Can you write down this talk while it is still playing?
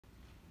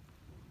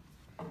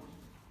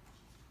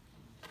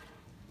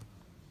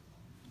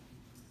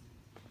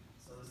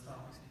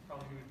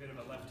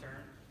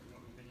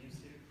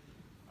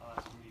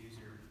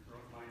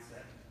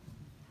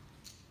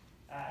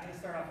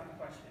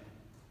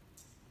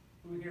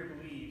Who here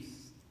believes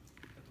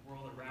that the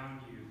world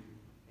around you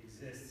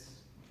exists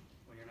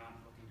when you're not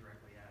looking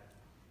directly at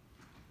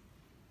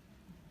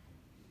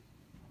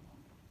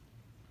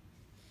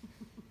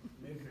it?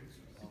 Maybe it's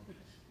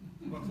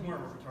Well, it's more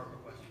of a rhetorical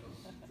question.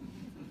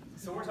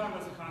 So we're talking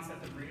about the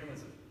concept of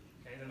realism,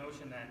 okay? The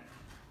notion that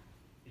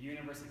the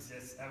universe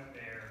exists out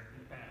there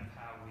independent of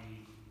how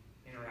we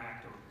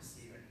interact or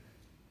perceive it.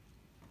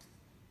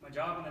 My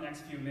job in the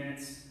next few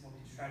minutes will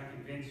be to try to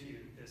convince you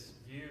that this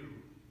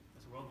view,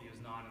 this worldview, is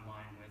not in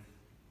line with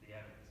the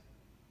evidence.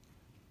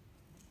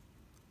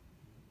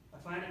 I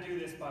plan to do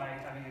this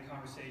by having a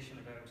conversation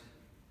about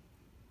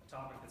a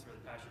topic that's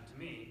really passionate to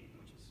me,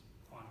 which is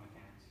quantum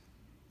mechanics.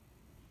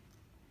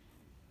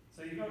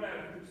 So you've no doubt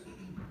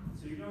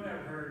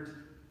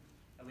heard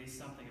at least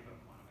something about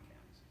quantum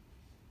mechanics.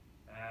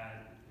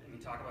 When we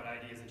talk about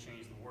ideas that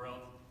change the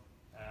world,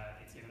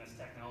 it's given us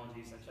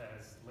technology such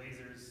as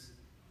lasers,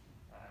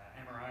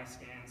 MRI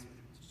scans with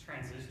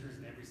transistors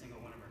in every single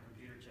one of our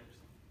computer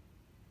chips.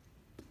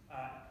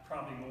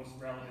 Probably most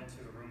relevant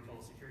to a room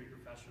full of security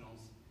professionals,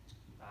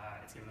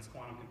 it's given us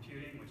quantum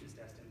computing, which is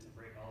destined to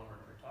break all of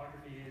our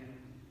cryptography in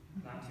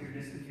not too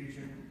distant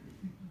future.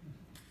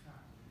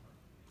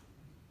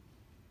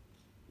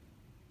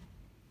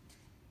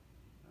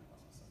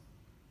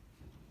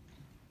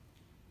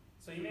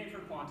 So you may have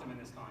heard quantum in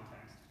this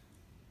context,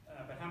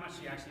 but how much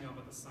do you actually know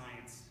about the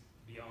science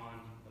beyond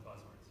the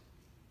buzzwords?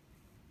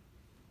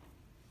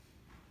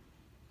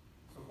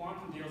 So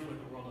quantum deals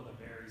with the world of the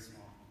very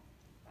small,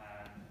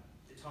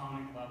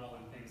 atomic level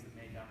and things that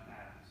make up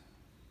atoms.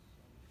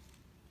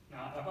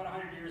 Now, about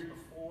 100 years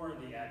before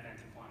the advent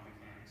of quantum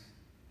mechanics,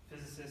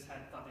 physicists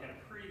thought they had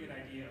a pretty good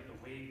idea of the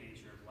wave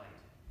nature of light,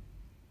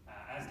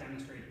 as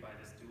demonstrated by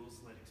this dual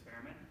slit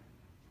experiment.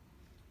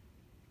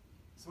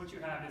 So what you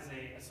have is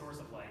a source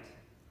of light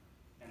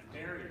and a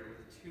barrier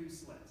with two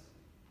slits.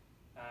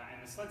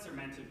 And the slits are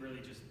meant to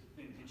really just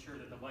ensure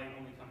that the light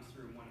only comes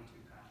through one of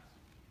two paths.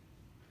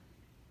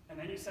 And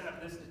then you set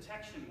up this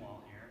detection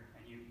wall here,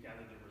 and you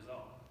gather the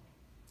result.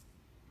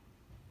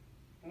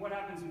 And what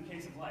happens in the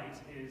case of light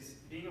is,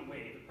 being a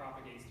wave, it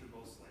propagates through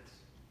both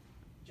slits,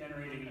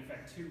 generating in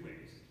effect two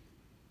waves.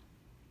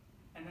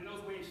 And then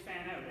those waves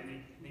fan out,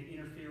 and they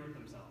interfere with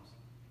themselves.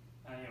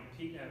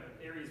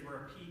 Areas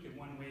where a peak of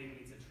one wave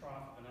meets a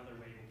trough of another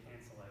wave will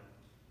cancel out.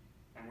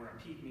 And where a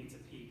peak meets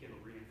a peak, it'll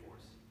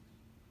reinforce.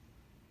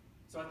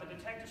 So at the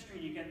detector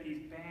screen, you get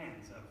these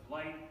bands of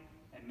light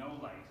and no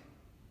light.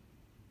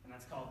 And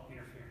that's called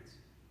interference.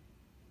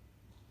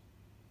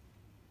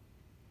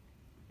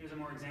 Here's some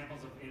more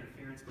examples of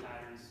interference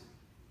patterns.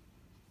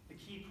 The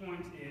key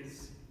point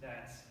is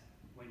that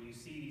when you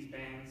see these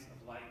bands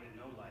of light and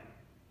no light,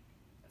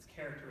 that's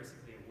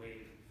characteristically a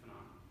wave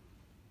phenomenon.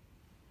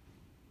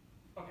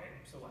 Okay,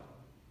 so what?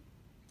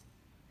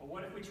 Well,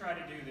 what if we try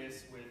to do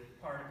this with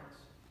particles?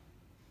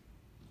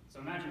 So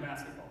imagine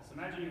basketball. So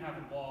imagine you have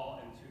a wall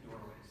and two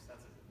doorways.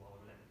 That's a wall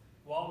over there.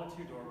 Wall with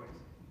two doorways.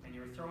 And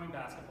you're throwing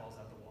basketballs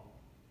at the wall.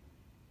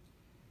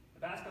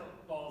 The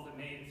basketballs that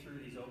made it through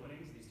these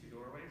openings, these two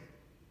doorways,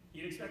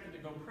 you'd expect it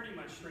to go pretty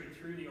much straight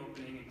through the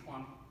opening and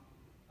clump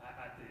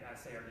at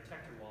say, our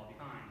detector wall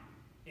behind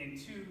in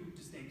two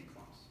distinct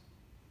clumps.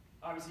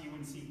 Obviously, you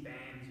wouldn't see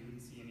bands, you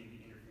wouldn't see any of the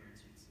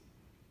interference you'd see.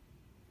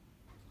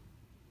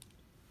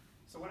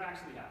 So what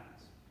actually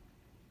happens?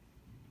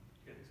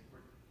 Good.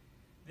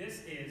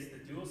 This is the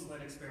dual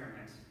slit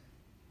experiment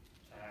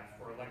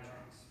for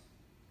electrons.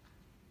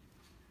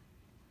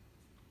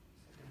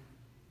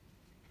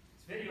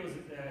 This video is,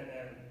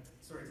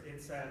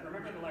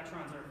 remember that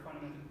electrons are a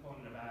fundamental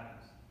component of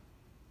atoms.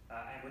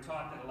 And we're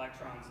taught that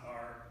electrons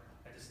are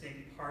a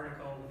distinct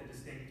particle with a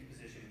distinct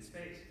position in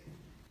space.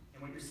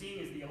 And what you're seeing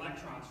is the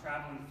electrons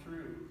traveling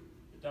through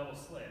the double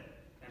slit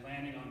and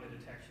landing on the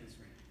detection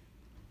screen.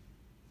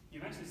 You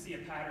eventually see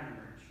a pattern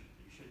emerge.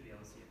 You should be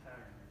able to see a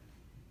pattern emerge.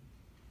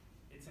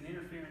 It's an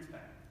interference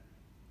pattern.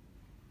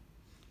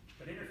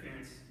 But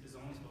interference is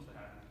only supposed to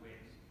happen with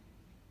waves.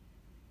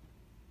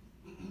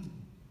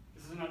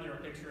 This is another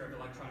picture of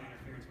electron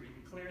interference where you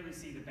can clearly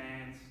see the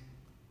bands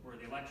where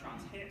the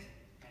electrons hit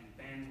and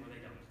bands where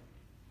they don't.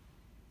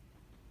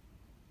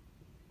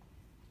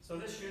 So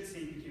this should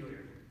seem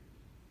peculiar.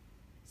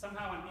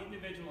 Somehow an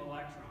individual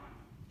electron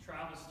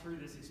travels through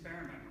this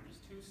experiment where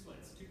there's two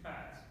slits, two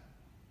paths,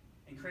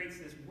 and creates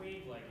this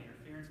wave-like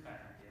interference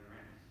pattern at the other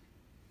end.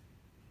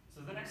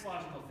 So the next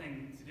logical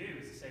thing to do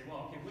is to say,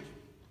 well, okay,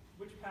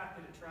 which path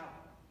did it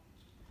travel?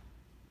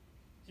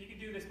 So you could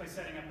do this by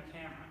setting up a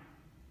camera,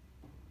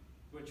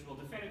 which will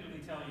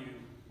definitively tell you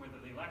whether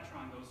the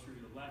electron goes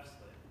through the left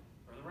slit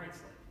or the right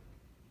slit.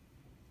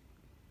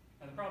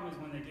 Now the problem is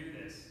when they do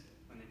this,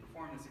 when they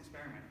perform this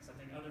experiment,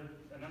 something another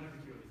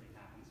peculiar thing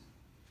happens.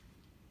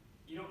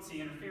 You don't see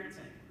interference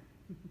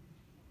anymore.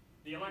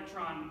 The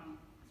electron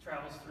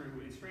travels through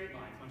in straight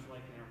lines, much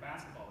like in our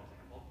basketball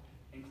example,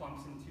 and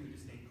clumps in two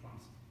distinct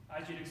clumps,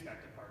 as you'd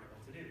expect a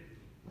particle to do.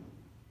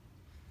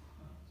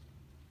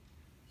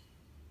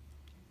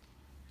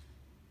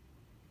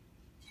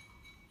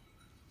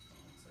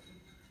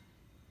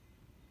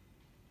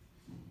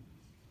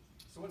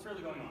 So what's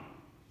really going on?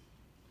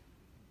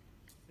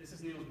 This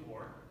is Niels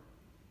Bohr.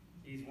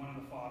 He's one of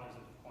the fathers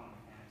of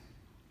quantum mechanics.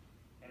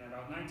 And in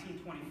about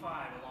 1925,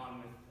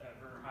 along with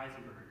Werner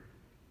Heisenberg,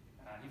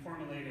 he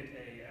formulated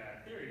a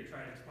theory to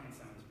try to explain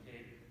some of this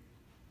behavior.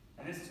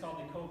 And this is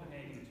called the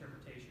Copenhagen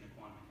interpretation of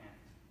quantum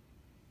mechanics.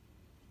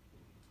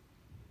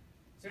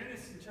 So in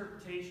this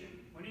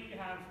interpretation, when you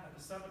have at the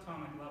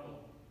subatomic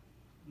level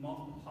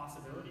multiple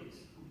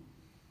possibilities,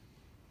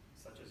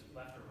 such as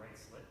left or right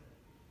slit,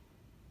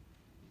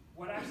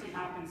 what actually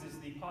happens is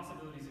the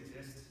possibilities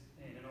exist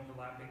in an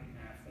overlapping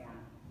form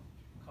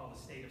called a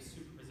state of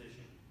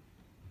superposition.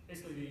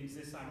 Basically, they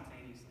exist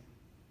simultaneously.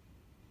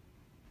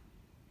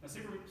 Now,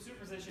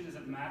 superposition is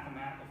a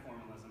mathematical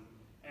formalism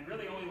and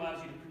really only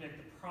allows you to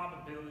predict the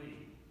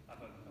probability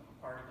of a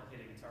particle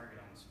hitting a target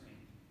on the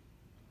screen.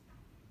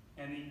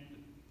 And the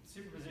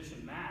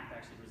superposition math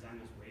actually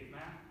resembles wave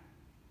math.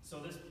 So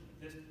this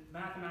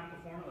mathematical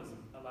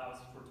formalism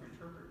allows for it to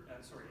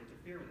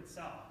interfere with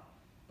itself.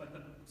 But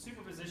the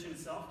superposition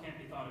itself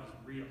can't be thought of as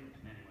real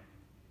in any way.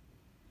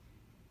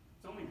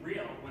 It's only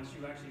real once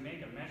you actually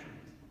make a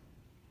measurement,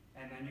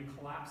 and then you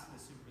collapse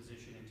the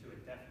superposition into a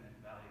definite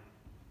value.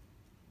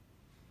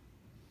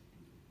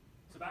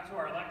 So back to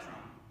our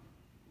electron.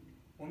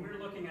 When we're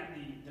looking at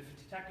the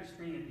detector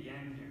screen at the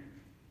end here,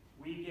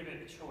 we give it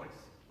a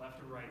choice,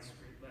 left or right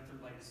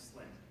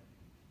slit.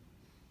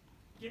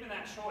 Given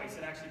that choice,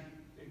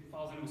 it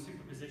falls into a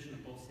superposition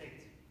of both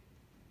states.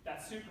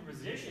 That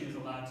superposition is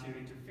allowed to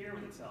interfere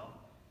with itself,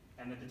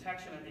 and the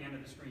detection at the end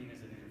of the screen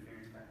is an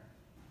interference pattern.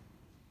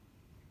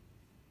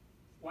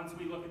 Once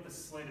we look at the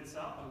slit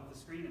itself, the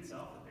screen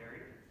itself, the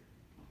barrier,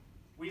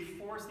 we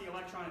force the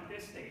electron at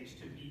this stage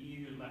to be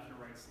either left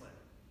or right slit.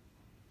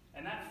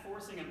 And that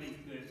forcing of the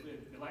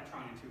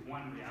electron into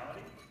one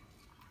reality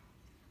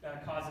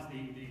causes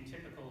the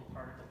typical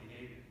particle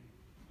behavior.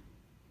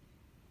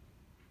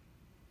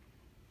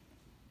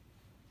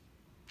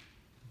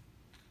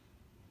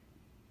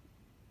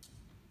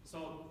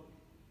 So,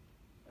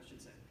 I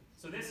should say.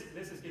 So this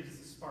gives us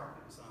the spark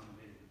that we saw in the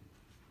video.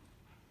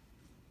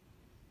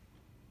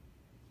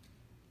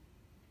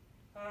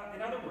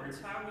 In other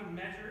words, how we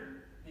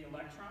measure the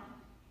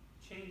electron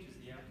changes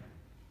the outcome.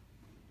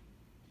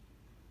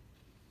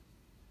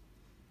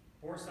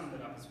 Bohr summed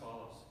it up as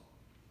follows.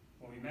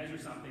 When we measure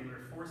something,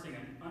 we're forcing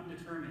an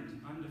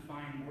undetermined,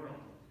 undefined world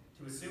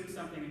to assume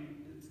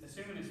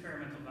an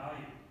experimental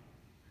value.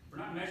 We're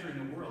not measuring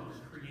the world,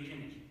 we're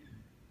creating it.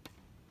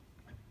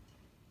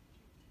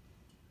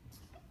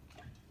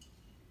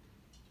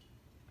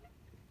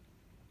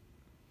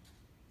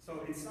 So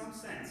in some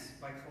sense,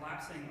 by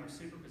collapsing our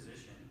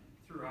superposition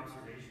through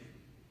observation,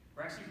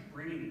 we're actually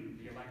bringing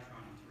the electron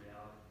into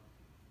reality.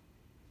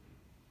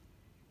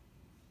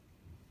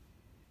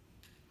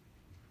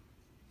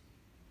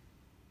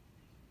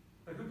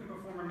 But who can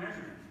perform a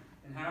measurement?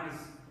 And how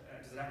does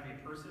it have to be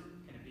a person?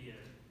 Can it be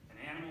an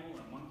animal,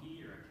 a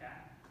monkey, or a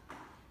cat?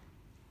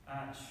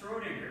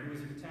 Schrödinger, who was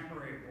a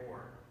contemporary of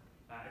Bohr,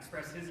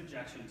 expressed his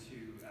objection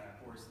to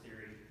Bohr's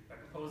theory by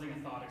proposing a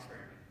thought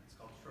experiment. It's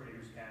called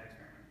Schrödinger's cat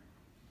experiment.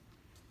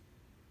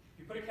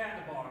 You put a cat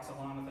in a box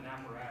along with an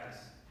apparatus,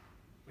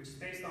 which is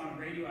based on a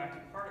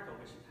radioactive particle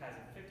which has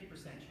a 50%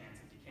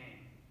 chance of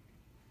decaying.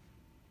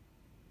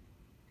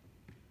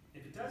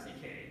 If it does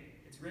decay,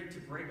 it's rigged to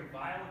break a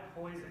vial of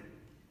poison,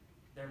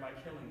 thereby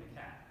killing the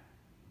cat.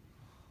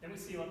 Then we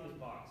seal up this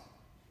box.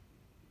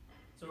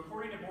 So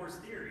according to Bohr's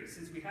theory,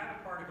 since we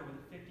have a particle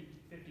with a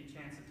 50-50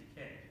 chance of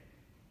decay,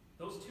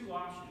 those two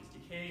options,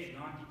 decay and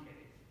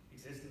non-decay,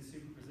 exist in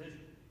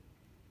superposition.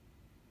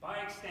 By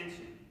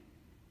extension,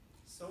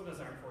 so does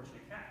our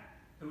unfortunate cat,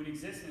 who would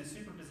exist in a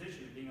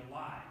superposition of being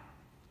alive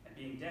and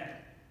being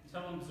dead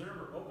until an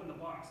observer opened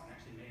the box and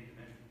actually made the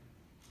measurement.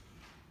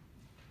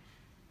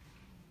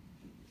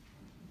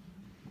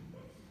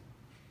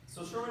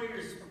 So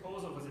Schrödinger's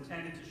proposal was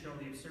intended to show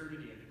the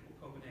absurdity of the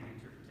Copenhagen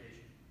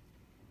interpretation.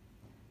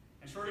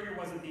 And Schrödinger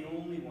wasn't the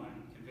only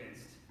one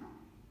convinced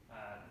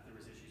that there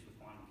was issues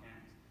with quantum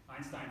mechanics.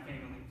 Einstein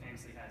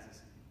famously has this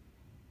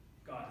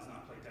 "God does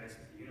not play dice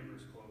with the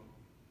universe" quote.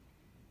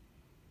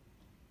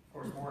 Of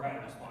course, Bohr had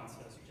a response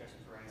to a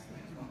suggestion for Einstein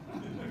as well.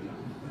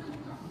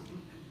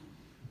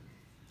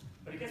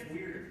 But it gets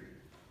weirder.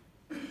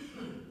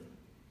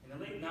 In the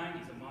late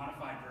 90s, a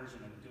modified version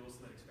of the dual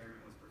slit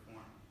experiment was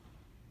performed.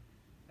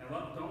 Now,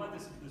 don't let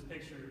this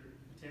picture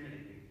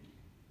intimidate you.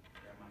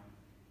 Grab my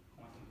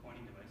quantum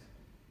pointing device.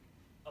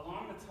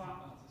 Along the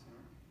top, oh, is this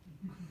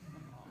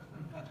going to work?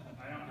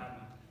 I don't have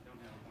a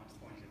quantum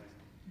pointing device.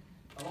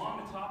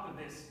 Along the top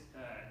of this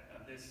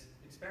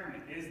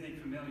experiment is the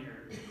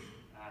familiar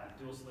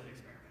dual slit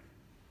experiment.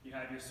 You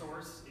have your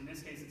source. In this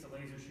case, it's a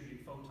laser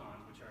shooting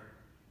photons, which are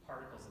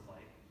particles of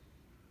light.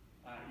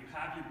 You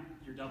have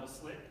your double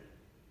slit,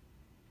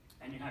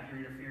 and you have your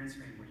interference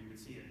screen, where you would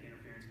see an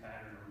interference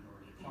pattern or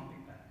a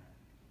clumping pattern.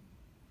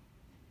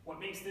 What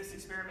makes this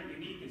experiment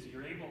unique is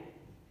you're able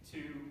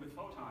to, with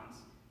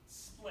photons,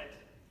 split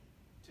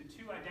to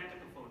two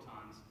identical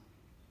photons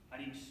at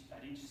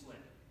each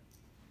slit.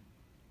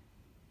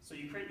 So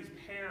you create this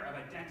pair of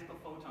identical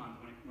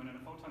photons when a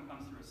photon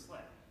comes through a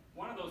slit.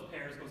 One of those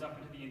pairs goes up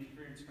into the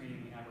interference screen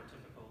and we have our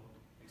typical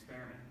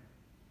experiment.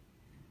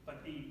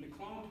 But the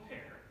cloned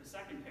pair, the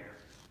second pair,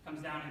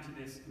 comes down into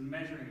this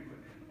measuring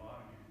equipment in the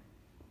bottom here.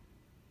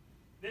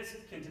 This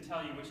can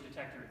tell you which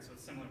detector, so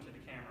it's similar to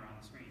the camera on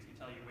the screen, it can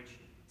tell you which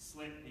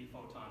slit the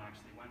photon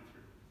actually went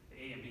through, the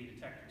A and B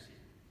detectors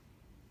here.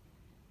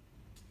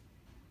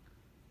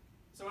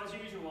 So as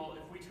usual,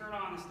 if we turn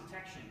on this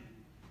detection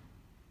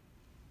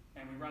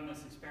and we run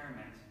this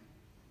experiment,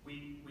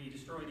 we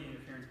destroy the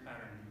interference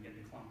pattern and we get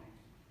the clumping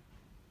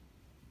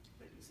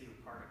that you can see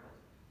with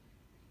particles.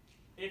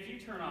 If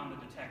you turn on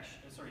the detection,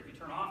 if you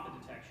turn off the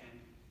detection,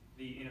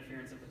 the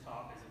interference at the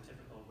top is a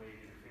typical wave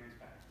interference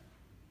pattern.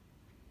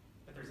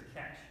 But there's a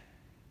catch.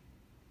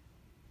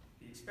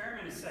 The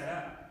experiment is set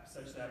up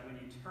such that when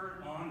you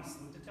turn on the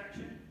slit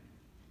detection,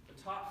 the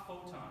top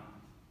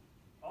photon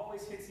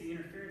always hits the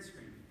interference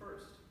screen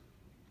first.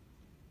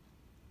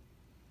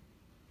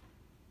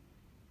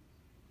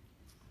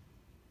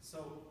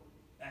 So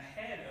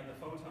ahead of the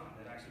photon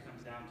that actually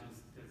comes down to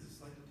the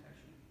slit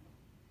detection.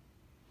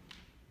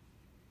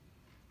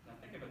 Now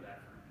think about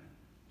that for a minute.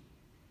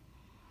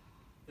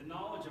 The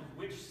knowledge of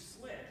which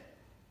slit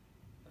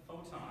the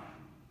photon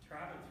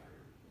traveled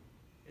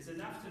through is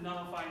enough to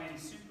nullify any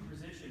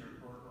superposition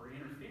or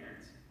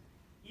interference,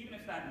 even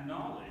if that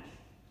knowledge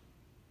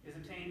is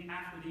obtained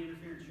after the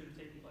interference should have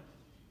taken place.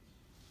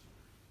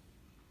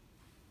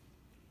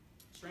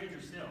 Stranger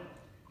still,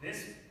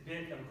 this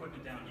bit of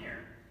equipment down here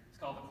is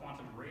called the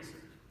quantum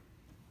eraser.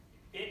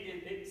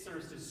 It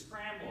serves to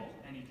scramble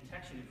any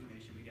detection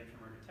information we get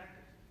from our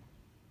detectors.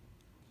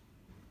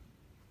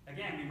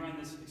 Again, we run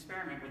this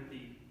experiment with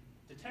the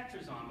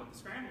detectors on, but the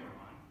scrambler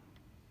on,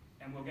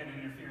 and we'll get an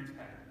interference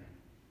pattern again.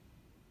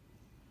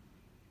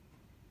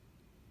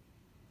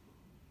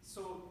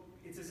 So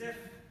it's as if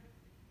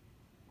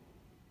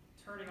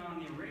turning on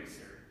the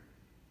eraser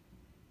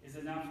is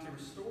enough to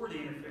restore the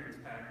interference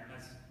pattern,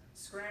 as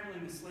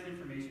scrambling the slit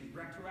information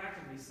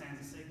retroactively sends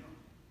a signal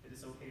that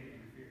it's okay to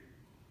interfere.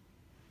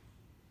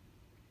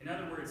 In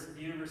other words,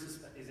 the universe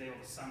is able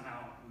to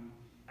somehow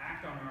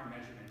act on our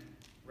measurement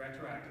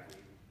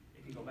retroactively.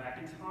 It can go back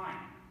in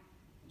time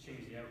and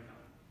change the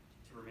outcome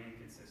to remain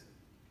consistent.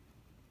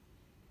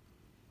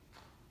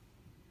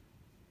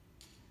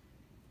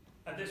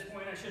 At this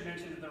point, I should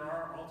mention that there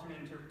are alternate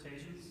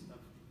interpretations of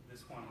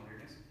this quantum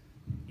weirdness,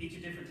 each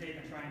a different take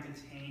on trying to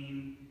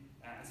tame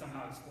and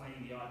somehow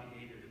explain the odd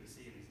behavior that we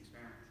see in these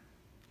experiments.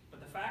 But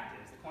the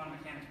fact is that quantum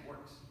mechanics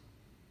works.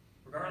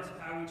 Regardless of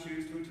how we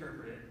choose to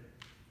interpret it,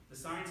 the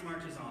science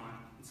marches on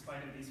in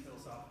spite of these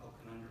philosophical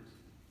conundrums.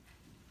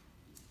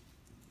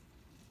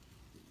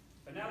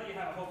 But now that you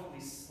have a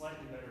hopefully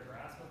slightly better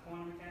grasp of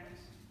quantum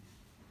mechanics,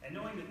 and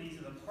knowing that these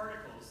are the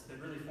particles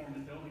that really form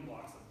the building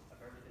blocks of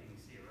everything we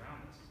see around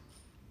us,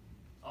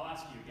 I'll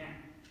ask you again,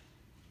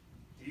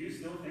 do you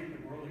still think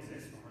the world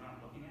exists